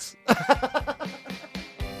 thanks.